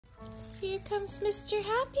Here comes Mr.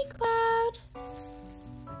 Happy Cloud.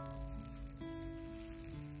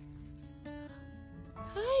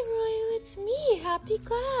 Hi, Royal, it's me, Happy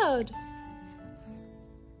Cloud.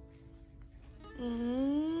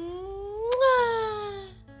 Mwah.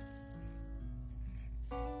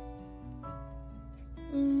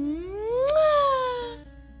 Mwah.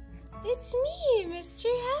 It's me, Mr.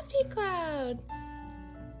 Happy Cloud.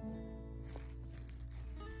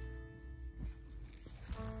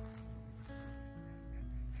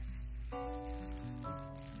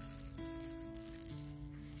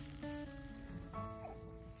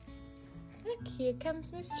 Look, here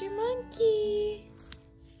comes Mr. Monkey.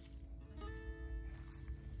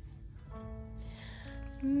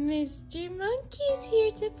 Mr. Monkey's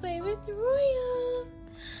here to play with Royal.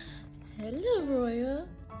 Hello, Royal.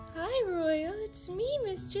 Hi, Royal. It's me,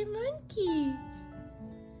 Mr. Monkey.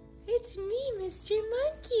 It's me, Mr.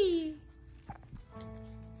 Monkey.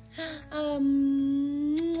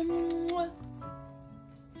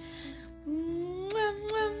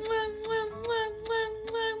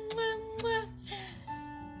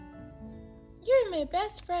 You're my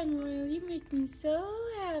best friend, Royal. You make me so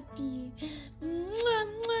happy.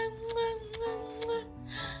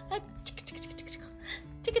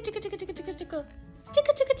 Tickle, tickle, tickle, tickle, tickle, tickle.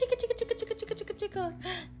 Tickle, tickle, tickle, tickle, tickle, tickle, tickle, tickle, tickle.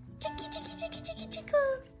 Tickle, tickle, tickle, tickle, tickle.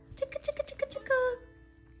 Tickle, tickle, tickle, tickle.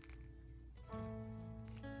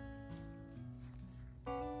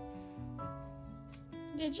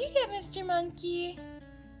 Did you get Mr. Monkey?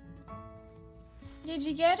 Did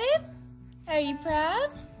you get him? Are you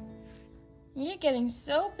proud? You're getting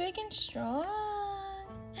so big and strong.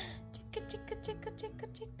 Tickle, tickle, tickle, tickle,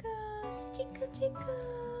 tickles. Tickle,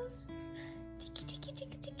 tickles. Tickle, tickle,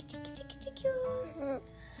 tickle, tickle, tickle, tickle, tickles.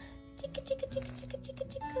 Tickle, tickle, tickle, tickle, tickle,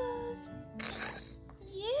 tickles.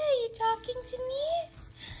 Yeah, you talking to me?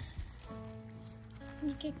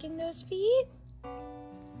 You kicking those feet?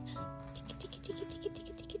 Tickle, tickle, tickle, tickle,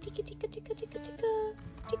 tickle, tickle, tickle, tickle, tickle, tickle, tickle.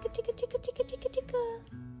 Tickle, tickle, tickle, tickle, tickle, tickle.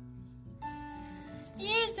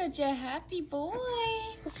 You're such a happy boy.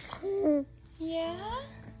 Yeah?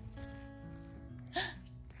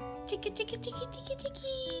 Tickle, tickle, tickle, tickle, tickle.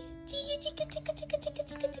 Tickle, tickle, tickle, tickle, tickle,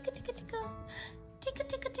 tickle, tickle, tickle, tickle. Tickle,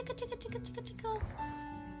 tickle, tickle, tickle, tickle, tickle, tickle.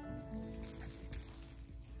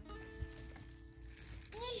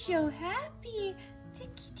 You're so happy.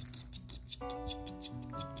 Tickle, tickle, tickle, tickle, tickle, tickle,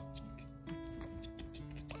 tickle.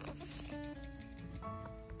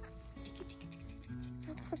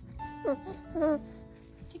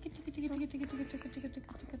 Tickle, tickle, tickle, tickle, tickle, tickle, tickle, tickle,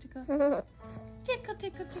 tickle, tickle, tickle. Tickle,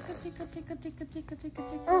 tickle, tickle, tickle, tickle, tickle, tickle, tickle,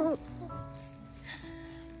 tickle.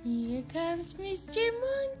 Here comes Mr.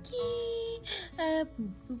 Monkey. Boop,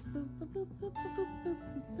 boop, boop, boop, boop, boop, boop, boop,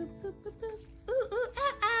 boop, boop, boop, boop. Ooh, ooh,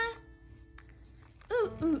 ah, ah. Ooh,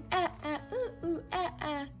 ooh, ah, ah. Ooh, ooh, ah,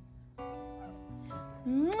 ah.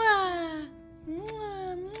 Mwah.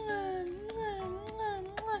 Mwah, mwah, mwah, mwah,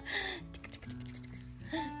 mwah.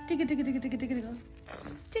 Tickle, tickle, tickle, tickle, tickle, tickle.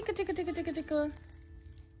 Tickle, tickle, tickle, tickle, tickle.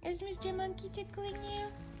 Is Mr. Monkey tickling you?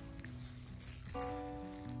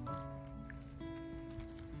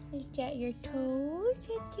 Is that your toes?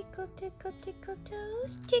 Tickle, tickle, tickle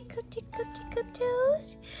toes. Tickle, tickle, tickle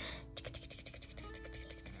toes. Tickle, tickle, tickle, tickle, tickle, tickle,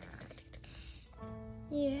 tickle, tickle, tickle, tickle, tickle.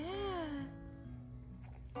 Yeah.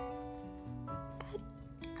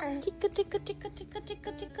 Tickle, tickle, tickle, tickle, tickle,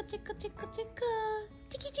 tickle, tickle, tickle, tickle.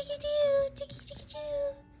 Ticky, ticky, doo, ticky, ticky,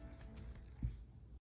 doo.